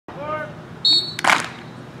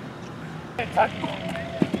Press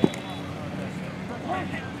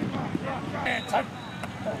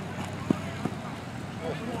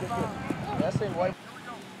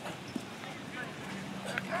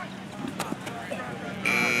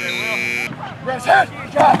head,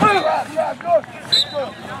 drop, good.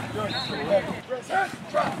 Press head,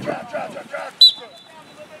 drop.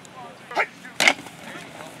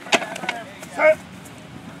 Set.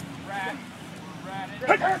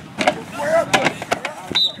 Way up, good.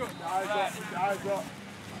 Eyes up.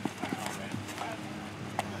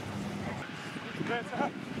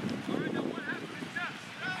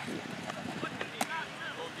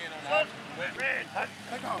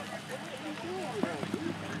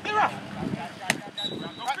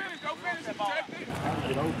 Go finish it, Jeffy.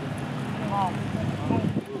 Get open. Come on. That's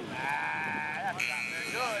not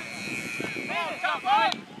very good. Come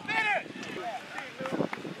on, finish!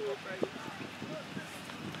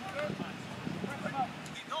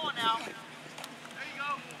 Keep going now. There you go.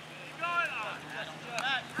 Keep going.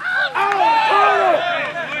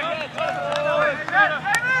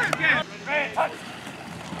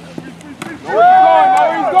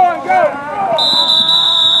 He's going, go!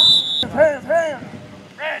 Hands.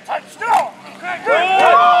 Red, touch, still!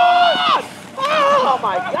 Oh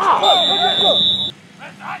my God!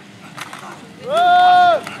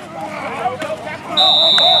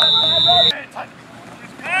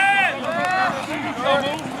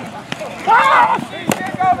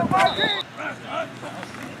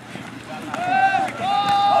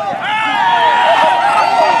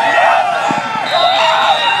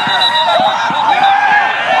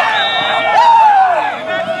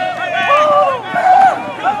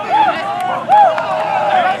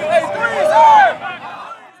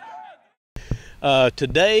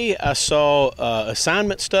 Today I saw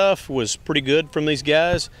assignment stuff was pretty good from these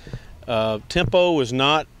guys. Tempo was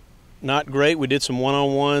not great. We did some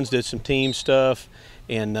one-on-ones, did some team stuff,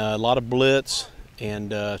 and a lot of blitz. And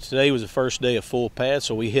today was the first day of full pads,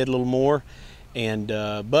 so we hit a little more. And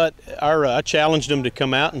but I challenged them to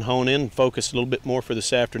come out and hone in and focus a little bit more for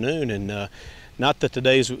this afternoon. And not that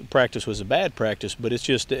today's practice was a bad practice, but it's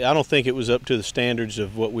just I don't think it was up to the standards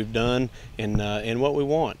of what we've done and what we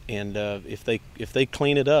want. And if they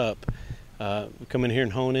clean it up, come in here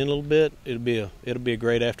and hone in a little bit, it'll be a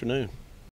great afternoon.